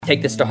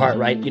take this to heart,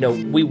 right?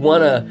 We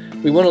want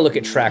to look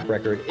at track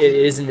record. It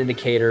is an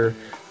indicator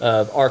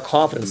of our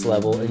confidence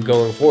level in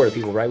going forward to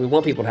people, right? We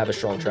want people to have a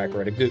strong track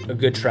record, a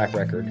good track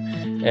record.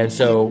 And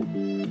so,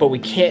 but we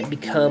can't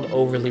become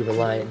overly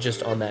reliant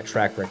just on that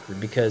track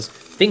record because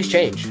things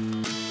change.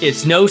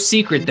 It's no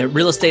secret that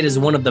real estate is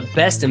one of the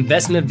best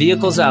investment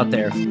vehicles out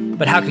there.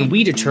 But how can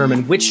we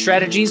determine which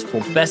strategies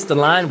will best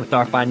align with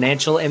our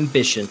financial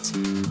ambitions?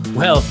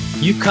 Well,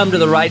 you've come to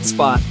the right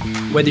spot.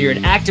 Whether you're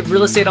an active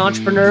real estate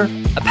entrepreneur,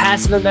 a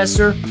passive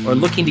investor, or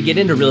looking to get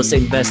into real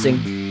estate investing,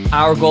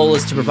 our goal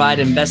is to provide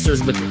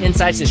investors with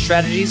insights and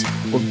strategies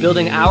for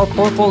building our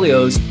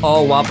portfolios,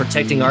 all while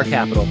protecting our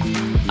capital.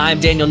 I'm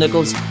Daniel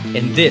Nichols,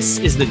 and this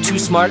is the Too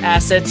Smart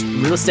Assets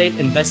Real Estate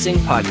Investing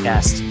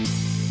Podcast.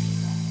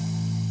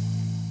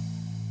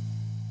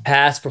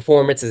 Past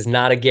performance is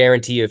not a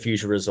guarantee of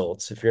future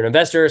results. If you're an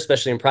investor,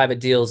 especially in private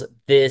deals,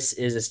 this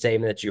is a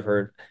statement that you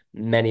heard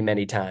many,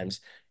 many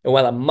times. And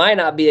while it might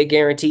not be a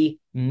guarantee,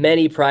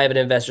 many private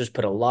investors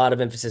put a lot of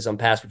emphasis on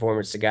past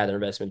performance to guide their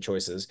investment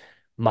choices,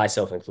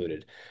 myself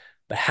included.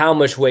 But how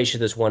much weight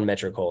should this one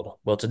metric hold?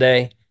 Well,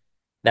 today,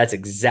 that's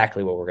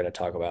exactly what we're going to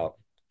talk about.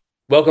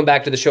 Welcome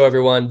back to the show,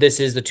 everyone.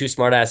 This is the Too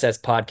Smart Assets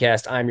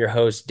Podcast. I'm your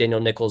host, Daniel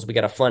Nichols. We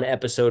got a fun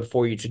episode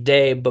for you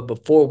today. But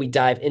before we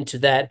dive into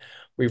that,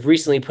 we've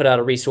recently put out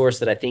a resource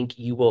that I think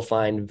you will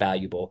find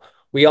valuable.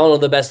 We all know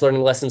the best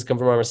learning lessons come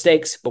from our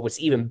mistakes, but what's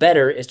even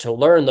better is to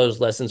learn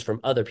those lessons from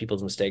other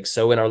people's mistakes.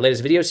 So in our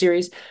latest video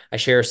series, I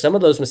share some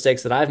of those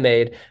mistakes that I've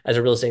made as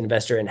a real estate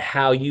investor and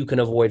how you can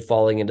avoid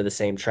falling into the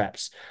same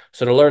traps.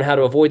 So to learn how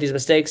to avoid these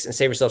mistakes and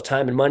save yourself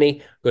time and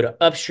money, go to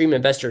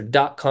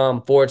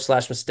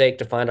upstreaminvestor.com/mistake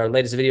to find our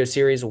latest video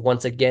series.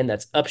 Once again,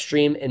 that's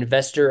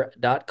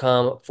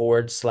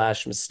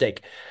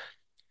upstreaminvestor.com/mistake.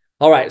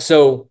 All right.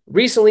 So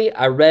recently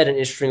I read an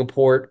interesting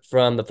report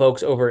from the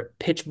folks over at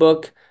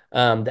PitchBook.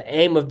 The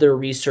aim of their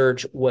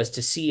research was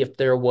to see if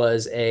there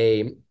was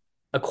a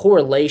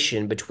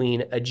correlation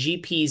between a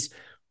GP's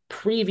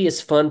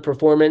previous fund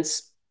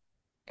performance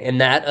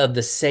and that of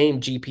the same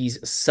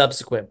GP's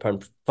subsequent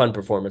fund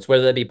performance,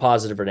 whether that be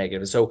positive or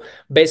negative. So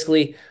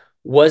basically,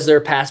 was their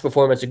past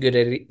performance a good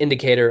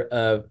indicator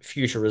of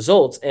future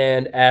results?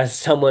 And as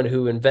someone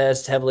who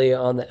invests heavily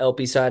on the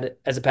LP side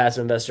as a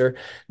passive investor,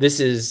 this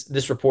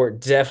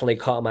report definitely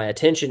caught my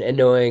attention. And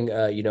knowing,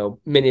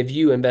 many of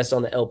you invest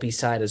on the LP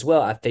side as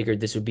well, I figured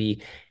this would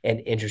be an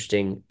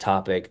interesting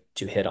topic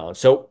to hit on.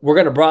 So we're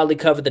going to broadly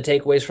cover the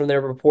takeaways from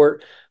their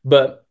report.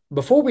 But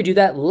before we do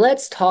that,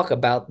 let's talk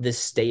about this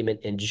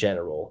statement in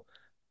general.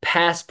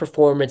 Past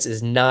performance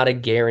is not a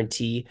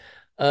guarantee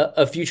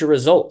of future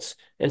results.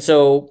 And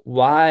so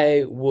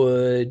why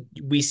would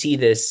we see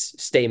this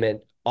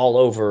statement all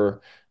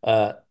over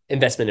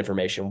investment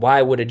information?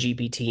 Why would a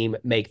GP team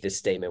make this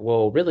statement?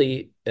 Well,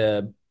 really,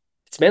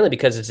 it's mainly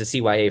because it's a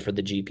CYA for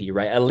the GP,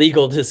 right? A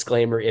legal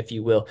disclaimer, if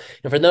you will.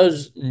 And for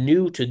those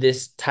new to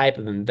this type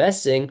of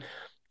investing,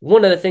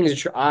 one of the things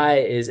that your eye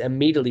is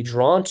immediately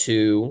drawn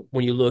to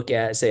when you look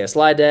at, say, a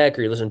slide deck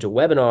or you listen to a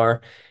webinar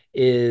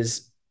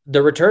is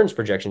the returns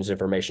projections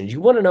information.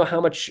 You want to know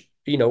how much,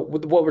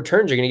 what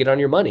returns you're going to get on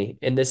your money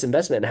in this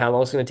investment and how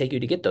long it's going to take you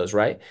to get those,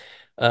 right?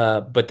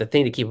 But the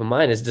thing to keep in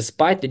mind is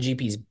despite the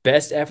GP's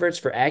best efforts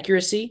for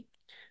accuracy,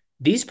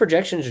 these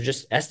projections are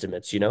just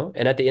estimates,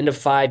 and at the end of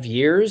 5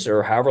 years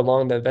or however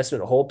long the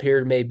investment hold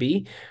period may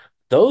be,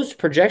 those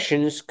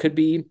projections could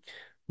be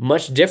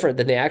much different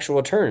than the actual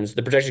returns.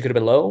 The projections could have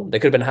been low, they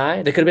could have been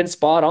high, they could have been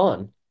spot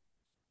on.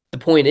 The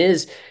point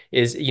is,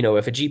 if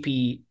a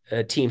GP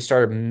team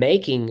started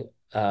making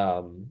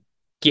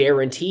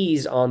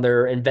guarantees on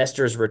their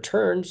investors'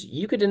 returns,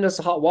 you could end up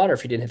in hot water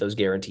if you didn't hit those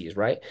guarantees,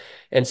 right?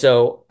 And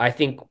so I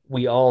think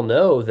we all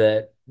know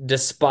that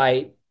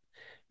despite,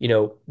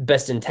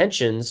 best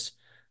intentions,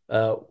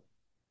 having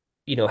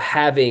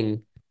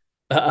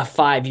a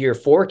 5-year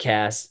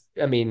forecast,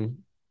 I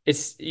mean,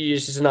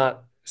 it's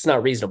not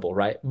reasonable,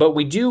 right? But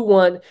we do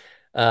want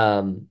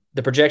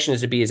the projection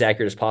is to be as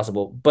accurate as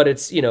possible. But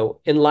it's, in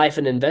life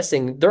and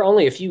investing, there are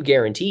only a few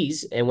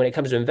guarantees. And when it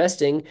comes to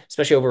investing,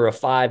 especially over a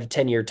 5 to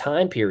 10 year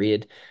time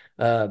period,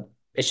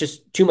 it's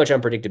just too much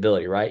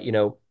unpredictability, right?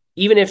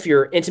 Even if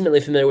you're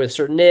intimately familiar with a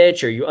certain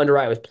niche or you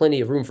underwrite with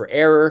plenty of room for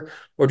error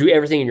or do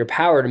everything in your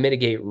power to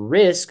mitigate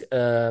risk,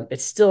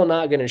 it's still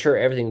not going to ensure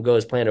everything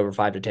goes planned over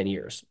 5 to 10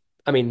 years.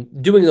 I mean,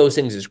 doing those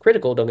things is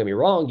critical. Don't get me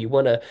wrong. You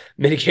want to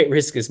mitigate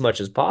risk as much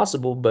as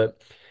possible, but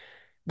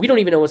we don't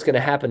even know what's going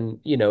to happen,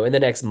 in the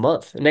next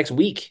month, next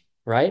week,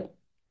 right?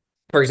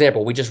 For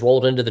example, we just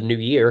rolled into the new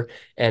year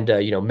and,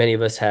 many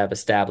of us have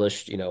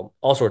established,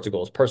 all sorts of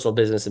goals, personal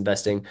business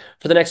investing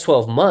for the next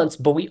 12 months,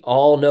 but we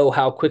all know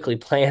how quickly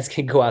plans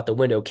can go out the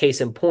window.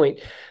 Case in point,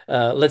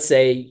 let's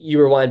say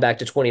you rewind back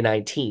to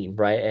 2019,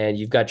 right? And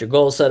you've got your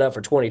goals set up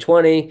for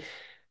 2020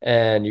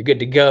 and you're good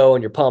to go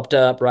and you're pumped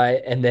up,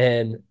 right? And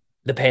then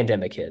the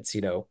pandemic hits,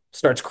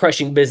 starts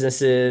crushing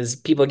businesses,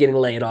 people getting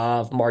laid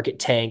off, market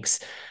tanks.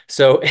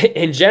 So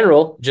in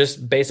general,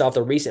 just based off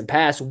the recent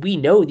past, we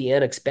know the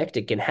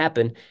unexpected can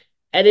happen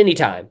at any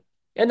time.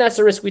 And that's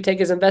the risk we take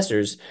as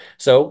investors.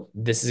 So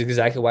this is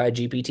exactly why a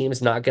GP team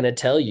is not going to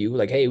tell you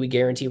like, hey, we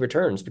guarantee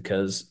returns,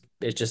 because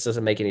it just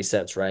doesn't make any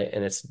sense, right?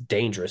 And it's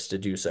dangerous to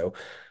do so.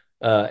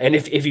 And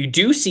if you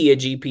do see a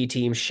GP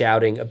team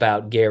shouting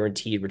about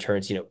guaranteed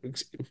returns,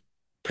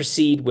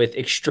 proceed with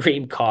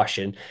extreme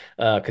caution,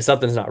 because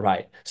something's not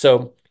right.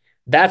 So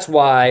that's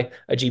why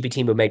a GP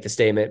team would make the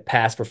statement: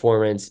 past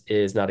performance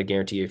is not a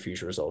guarantee of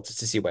future results.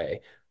 It's a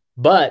CYA.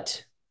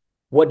 But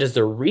what does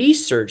the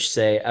research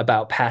say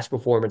about past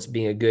performance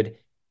being a good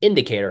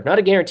indicator, not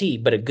a guarantee,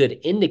 but a good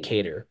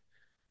indicator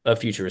of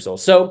future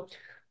results? So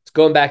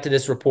going back to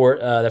this report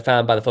that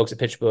found by the folks at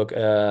PitchBook,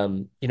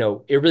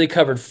 it really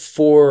covered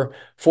four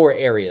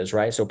areas,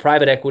 right? So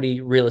private equity,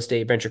 real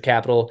estate, venture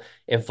capital,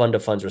 and fund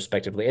of funds,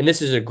 respectively. And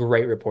this is a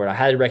great report. I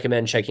highly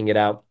recommend checking it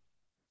out.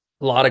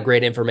 A lot of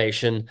great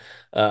information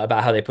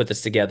about how they put this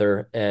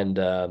together, and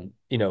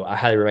I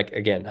highly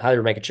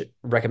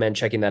recommend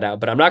checking that out.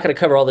 But I'm not going to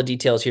cover all the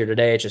details here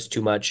today; it's just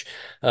too much.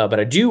 But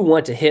I do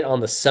want to hit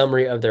on the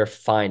summary of their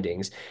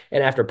findings.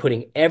 And after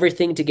putting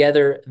everything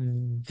together,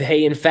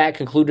 they in fact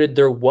concluded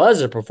there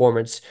was a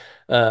performance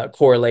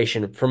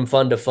correlation from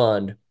fund to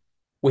fund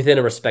within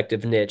a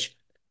respective niche.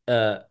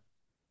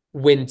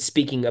 When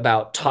speaking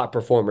about top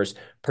performers,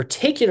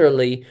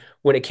 particularly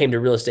when it came to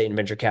real estate and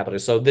venture capital.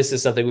 So this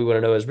is something we want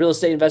to know as real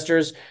estate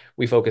investors.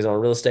 We focus on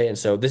real estate, and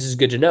so this is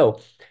good to know.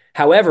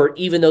 However,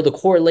 even though the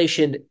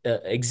correlation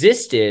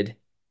existed,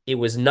 it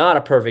was not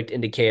a perfect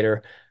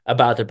indicator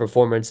about the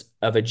performance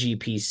of a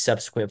GP's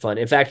subsequent fund.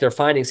 In fact, their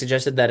findings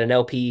suggested that an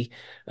LP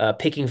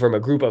picking from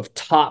a group of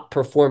top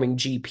performing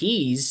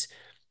GPs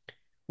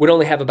would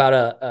only have about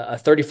a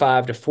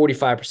 35 to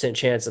 45%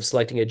 chance of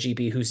selecting a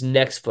GP whose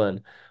next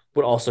fund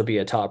would also be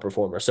a top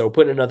performer. So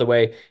put it another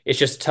way, it's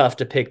just tough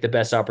to pick the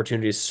best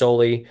opportunities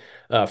solely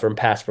from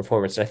past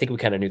performance. And I think we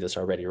kind of knew this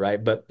already,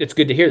 right? But it's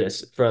good to hear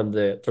this from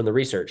the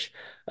research.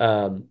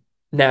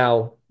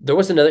 Now, there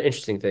was another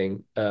interesting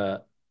thing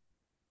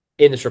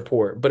in this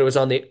report, but it was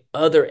on the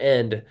other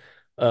end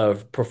of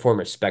the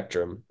performance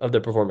spectrum.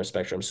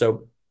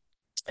 So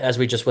as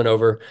we just went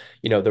over,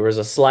 there was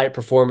a slight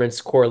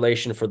performance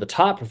correlation for the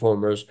top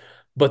performers,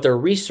 but their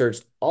research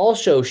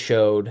also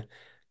showed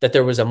that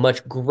there was a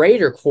much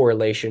greater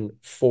correlation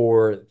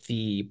for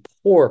the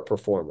poor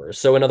performers.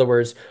 So, in other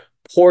words,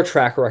 poor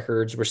track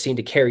records were seen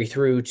to carry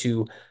through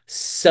to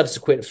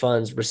subsequent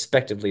funds,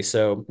 respectively.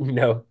 So,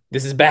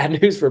 this is bad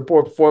news for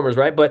poor performers,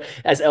 right? But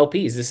as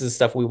LPs, this is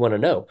stuff we want to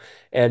know.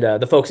 And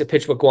the folks at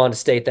PitchBook go on to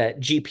state that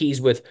GPs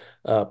with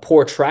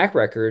poor track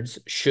records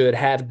should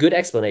have good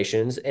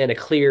explanations and a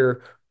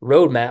clear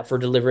roadmap for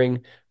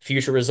delivering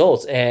future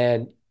results.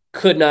 And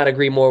could not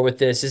agree more with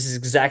this. This is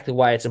exactly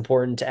why it's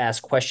important to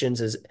ask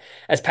questions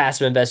as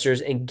passive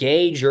investors.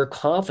 Engage your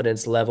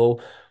confidence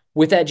level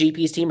with that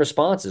GP's team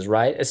responses,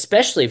 right?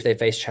 Especially if they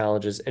face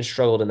challenges and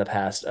struggled in the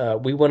past.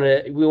 We want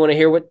to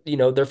hear what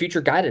their future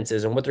guidance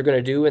is and what they're going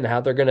to do and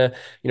how they're going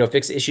to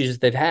fix issues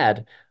that they've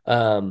had.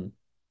 And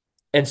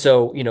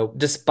so,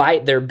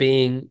 despite there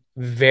being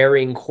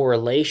varying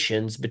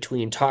correlations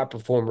between top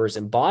performers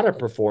and bottom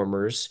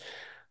performers,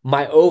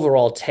 my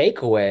overall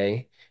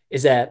takeaway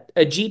is that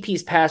a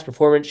GP's past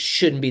performance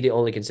shouldn't be the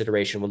only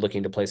consideration when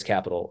looking to place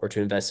capital or to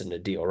invest in a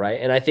deal, right?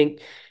 And I think,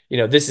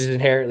 this is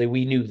inherently,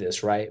 we knew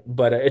this, right?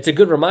 But it's a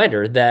good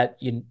reminder that,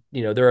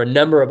 there are a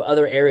number of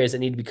other areas that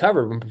need to be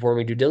covered when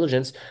performing due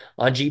diligence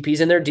on GPs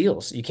and their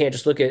deals. You can't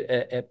just look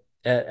at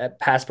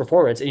past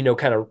performance and,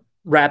 kind of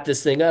wrap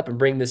this thing up and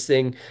bring this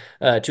thing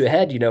to a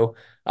head.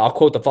 I'll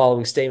quote the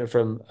following statement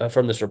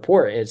from this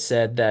report. It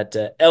said that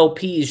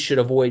LPs should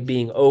avoid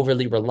being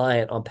overly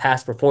reliant on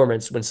past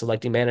performance when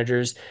selecting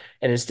managers,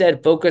 and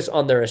instead focus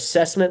on their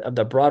assessment of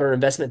the broader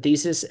investment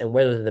thesis and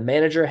whether the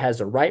manager has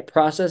the right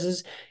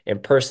processes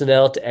and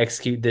personnel to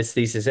execute this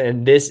thesis.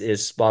 And this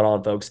is spot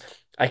on, folks.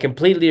 I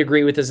completely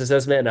agree with this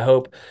assessment, and I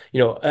hope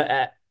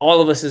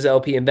all of us as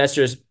LP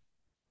investors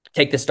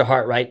take this to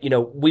heart, right?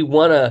 We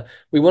want to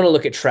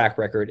look at track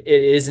record.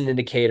 It is an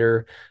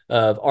indicator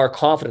of our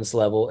confidence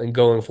level in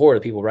going forward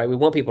to people, right? We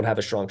want people to have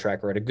a strong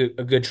track record,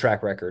 a good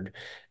track record.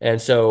 And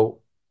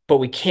so, but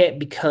we can't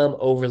become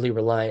overly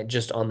reliant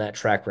just on that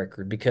track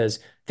record because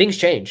things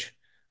change.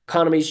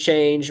 Economies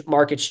change,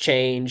 markets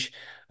change,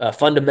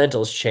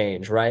 fundamentals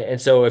change, right? And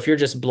so if you're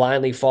just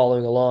blindly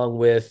following along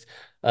with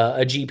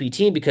a GP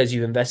team because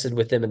you've invested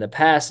with them in the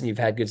past and you've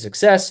had good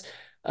success,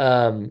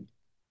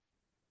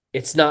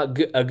 it's not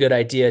a good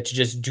idea to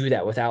just do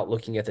that without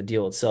looking at the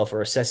deal itself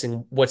or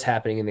assessing what's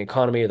happening in the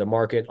economy or the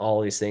market, all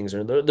these things,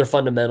 or their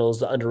fundamentals,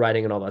 the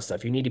underwriting, and all that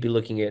stuff. You need to be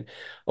looking at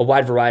a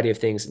wide variety of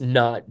things,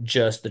 not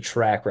just the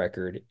track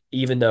record,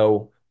 even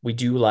though we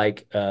do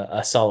like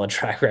a solid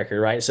track record,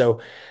 right?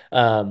 So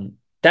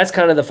that's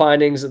kind of the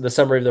findings, the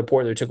summary of the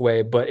report that we took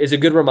away, but it's a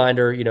good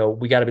reminder,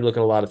 we got to be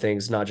looking at a lot of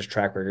things, not just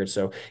track records.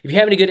 So if you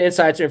have any good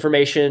insights or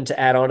information to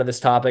add on to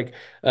this topic,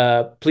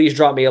 please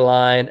drop me a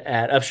line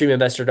at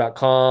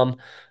upstreaminvestor.com.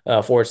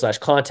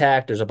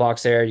 /contact. There's a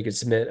box there. You can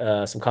submit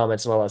some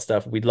comments and all that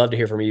stuff. We'd love to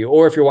hear from you.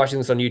 Or if you're watching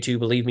this on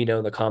YouTube, leave me know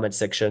in the comments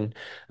section.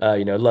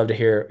 I'd love to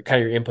hear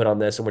kind of your input on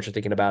this and what you're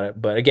thinking about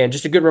it. But again,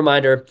 just a good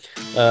reminder,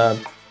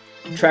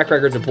 track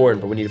record's important,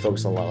 but we need to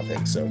focus on a lot of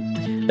things. So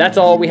that's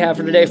all we have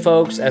for today,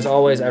 folks. As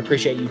always, I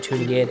appreciate you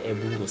tuning in,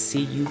 and we will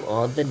see you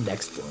on the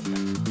next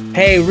one.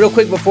 Hey, real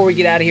quick before we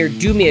get out of here,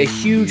 do me a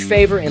huge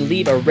favor and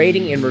leave a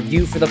rating and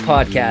review for the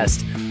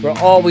podcast. We're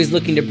always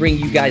looking to bring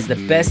you guys the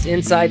best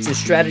insights and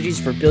strategies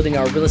for building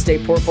our real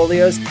estate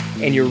portfolios,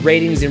 and your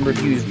ratings and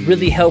reviews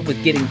really help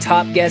with getting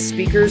top guest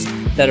speakers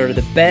that are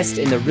the best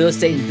in the real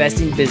estate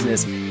investing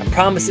business. I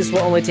promise this will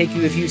only take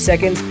you a few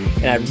seconds,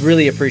 and I'd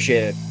really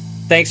appreciate it.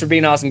 Thanks for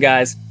being awesome,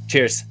 guys.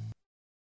 Cheers.